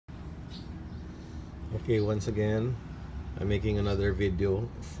Okay, once again, I'm making another video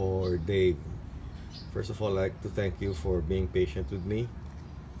for Dave. First of all, I'd like to thank you for being patient with me.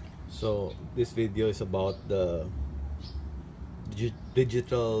 So this video is about the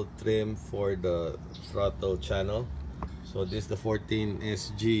digital trim for the throttle channel. So this is the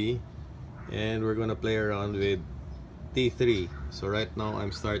 14SG, and we're gonna play around with T3. So right now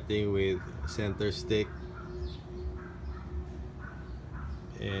I'm starting with center stick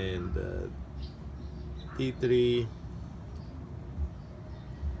and T3.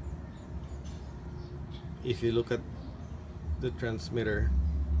 If you look at the transmitter,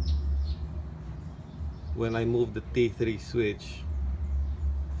 when I move the T3 switch,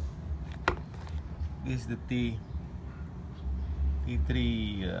 this is the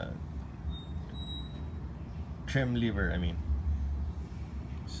T3 trim lever,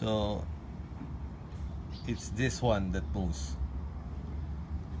 so it's this one that moves.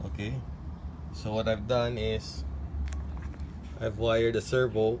 Okay, so what I've done is I've wired a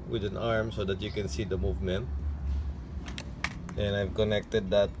servo with an arm so that you can see the movement, and I've connected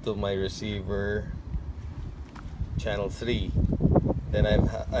that to my receiver channel 3. Then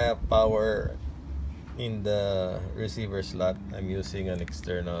I have power in the receiver slot. I'm using an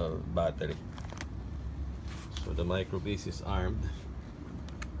external battery. So the micro base is armed,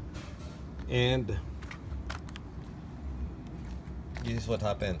 and this is what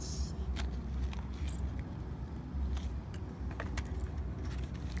happens.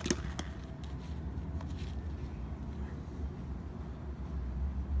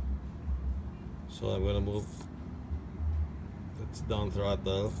 So I'm gonna move. That's down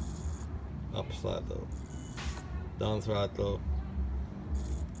throttle, up throttle, down throttle,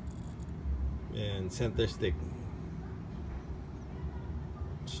 and center stick.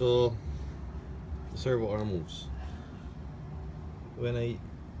 So the servo arm moves. When I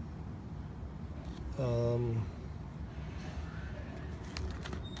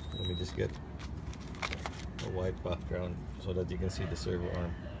let me just get a white background so that you can see the servo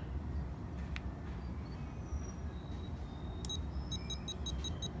arm.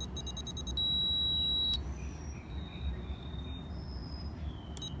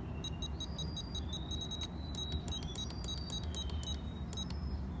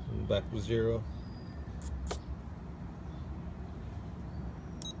 Back to 0.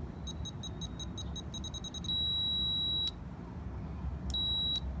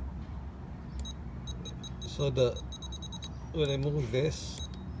 So when I move this,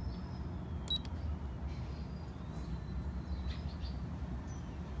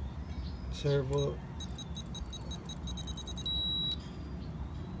 servo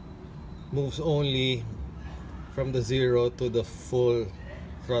moves only from the 0 to the full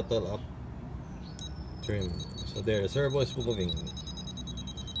throttle up trim. So there, the servo is moving,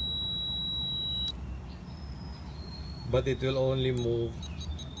 but it will only move.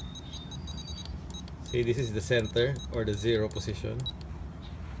 See, this is the center or the 0 position.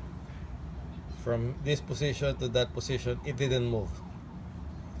 From this position to that position, it didn't move.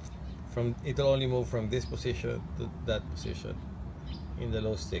 It will only move from this position to that position in the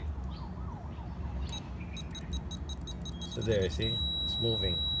low stick. So there, see, it's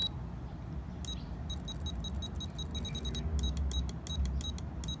moving.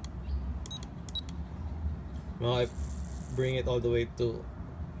 Now I bring it all the way to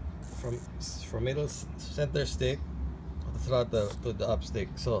from middle center stick to the throttle to the up stick.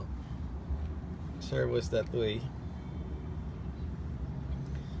 So servo is that way.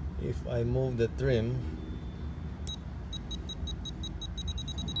 If I move the trim,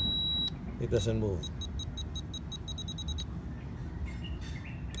 it doesn't move.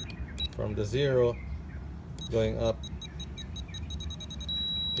 From the 0 going up,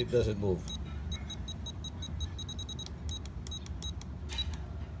 it doesn't move.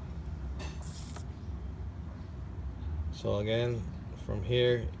 So again, from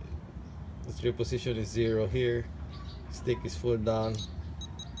here, the 3 position is 0 here, stick is full down.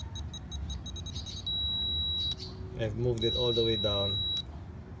 I've moved it all the way down,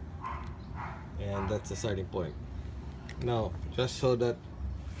 and that's the starting point. Now, just so that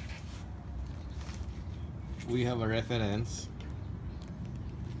we have a reference,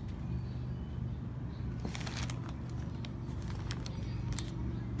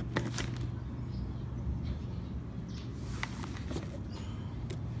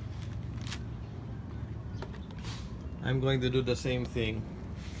 I'm going to do the same thing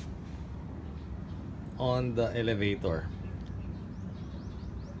on the elevator.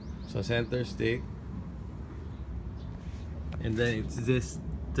 So center stick, and then it's this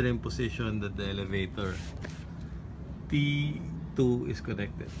trim position that the elevator T2 is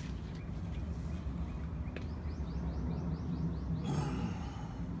connected.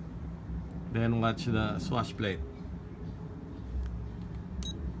 Then watch the swash plate.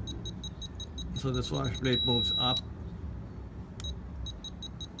 So the swash plate moves up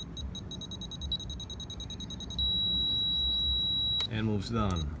and moves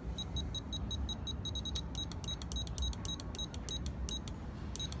down.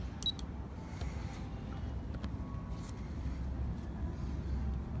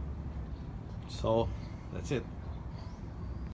 So that's it.